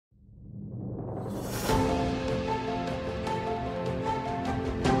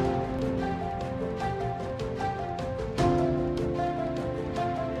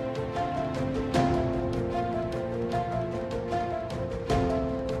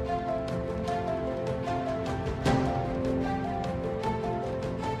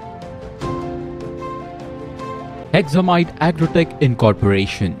Hexamide Agrotech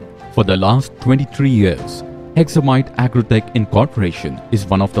Incorporation. For the last 23 years, Hexamide Agrotech Incorporation is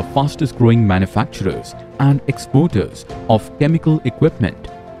one of the fastest growing manufacturers and exporters of chemical equipment,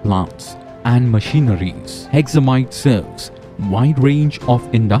 plants and machineries. Hexamide serves a wide range of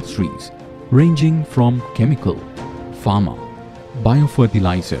industries ranging from chemical, pharma,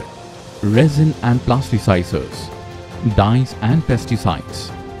 biofertilizer, resin and plasticizers, dyes and pesticides,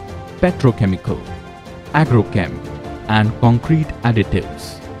 petrochemical, agrochem and concrete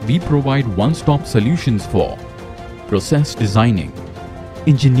additives. We provide one-stop solutions for process designing,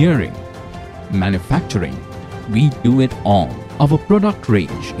 engineering, manufacturing. We do it all. Our product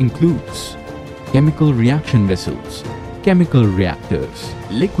range includes chemical reaction vessels, chemical reactors,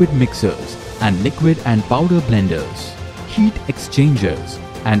 liquid mixers and liquid and powder blenders, heat exchangers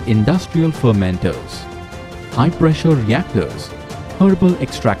and industrial fermenters, high-pressure reactors, herbal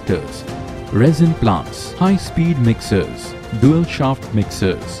extractors, resin plants, high-speed mixers, dual-shaft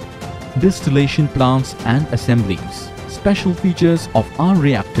mixers, distillation plants and assemblies. Special features of our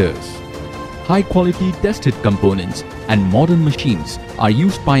reactors: high-quality tested components and modern machines are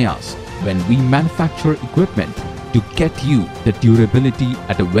used by us when we manufacture equipment to get you the durability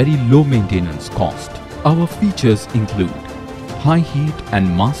at a very low maintenance cost. Our features include high heat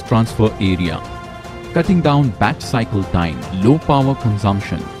and mass transfer area, cutting down batch cycle time, low power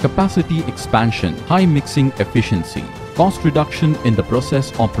consumption, capacity expansion, high mixing efficiency, cost reduction in the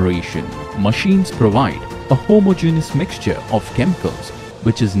process operation. Machines provide a homogeneous mixture of chemicals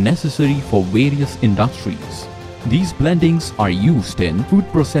which is necessary for various industries. These blendings are used in food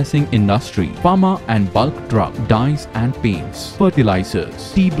processing industry, pharma and bulk drug, dyes and paints,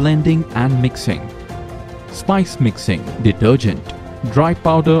 fertilizers, tea blending and mixing, spice mixing, detergent, dry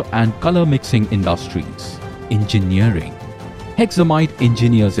powder and color mixing industries. Engineering. Hexamide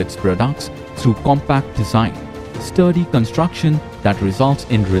engineers its products through compact design, sturdy construction that results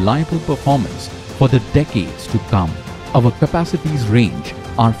in reliable performance for the decades to come. Our capacities range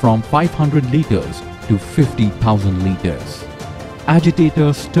are from 500 liters to 50,000 liters.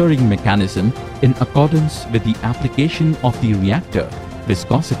 Agitator stirring mechanism in accordance with the application of the reactor,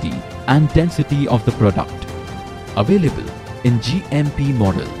 viscosity and density of the product. Available in GMP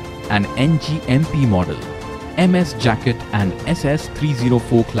model and NGMP model, MS jacket and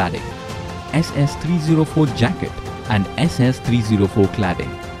SS304 cladding, SS304 jacket and SS304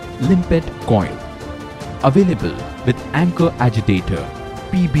 cladding, limpet coil. Available with anchor agitator,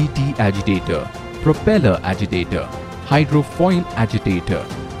 PBT agitator, propeller agitator, hydrofoil agitator.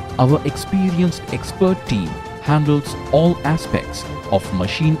 Our experienced expert team handles all aspects of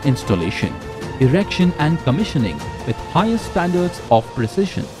machine installation, erection and commissioning with highest standards of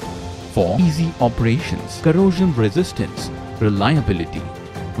precision for easy operations, corrosion resistance, reliability,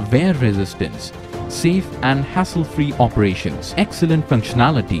 wear resistance, safe and hassle-free operations, excellent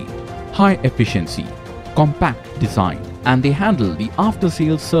functionality, high efficiency, compact design, and they handle the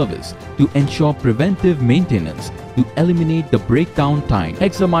after-sales service to ensure preventive maintenance to eliminate the breakdown time.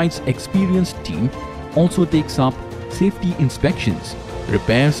 Hexamide's experienced team also takes up safety inspections,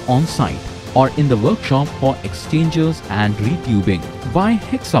 repairs on site or in the workshop for exchangers and retubing. Why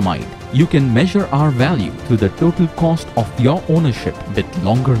Hexamide? You can measure our value through the total cost of your ownership with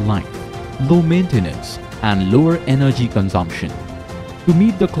longer life, low maintenance and lower energy consumption. To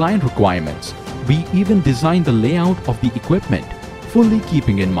meet the client requirements, we even design the layout of the equipment, fully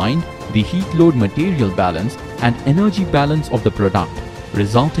keeping in mind the heat-load material balance and energy balance of the product,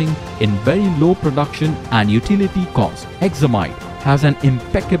 resulting in very low production and utility costs. Hexamide has an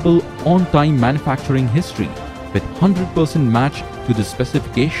impeccable on-time manufacturing history with 100% match to the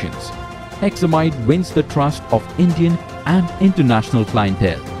specifications. Hexamide wins the trust of Indian and international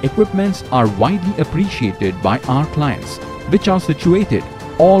clientele. Equipments are widely appreciated by our clients, which are situated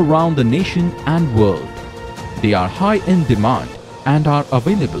all around the nation and world. They are high in demand and are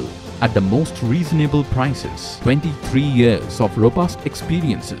available at the most reasonable prices. 23 years of robust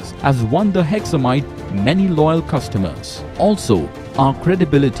experiences has won the Hexamide many loyal customers. Also, our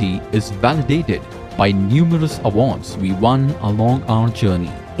credibility is validated by numerous awards we won along our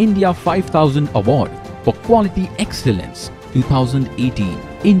journey. India 5000 Award for Quality Excellence 2018,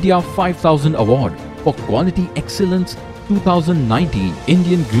 India 5000 Award for Quality Excellence 2019,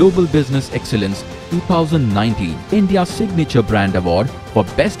 Indian Global Business Excellence 2019, India Signature Brand Award for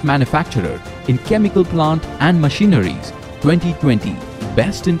Best Manufacturer in Chemical Plant and Machineries 2020,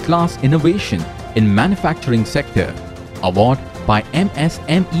 Best in Class Innovation in Manufacturing Sector, Award by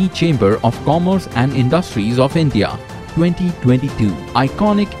MSME Chamber of Commerce and Industries of India 2022,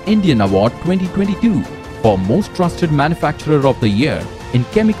 Iconic Indian Award 2022 for Most Trusted Manufacturer of the Year in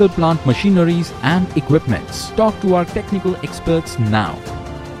chemical plant machineries and equipments. Talk to our technical experts now.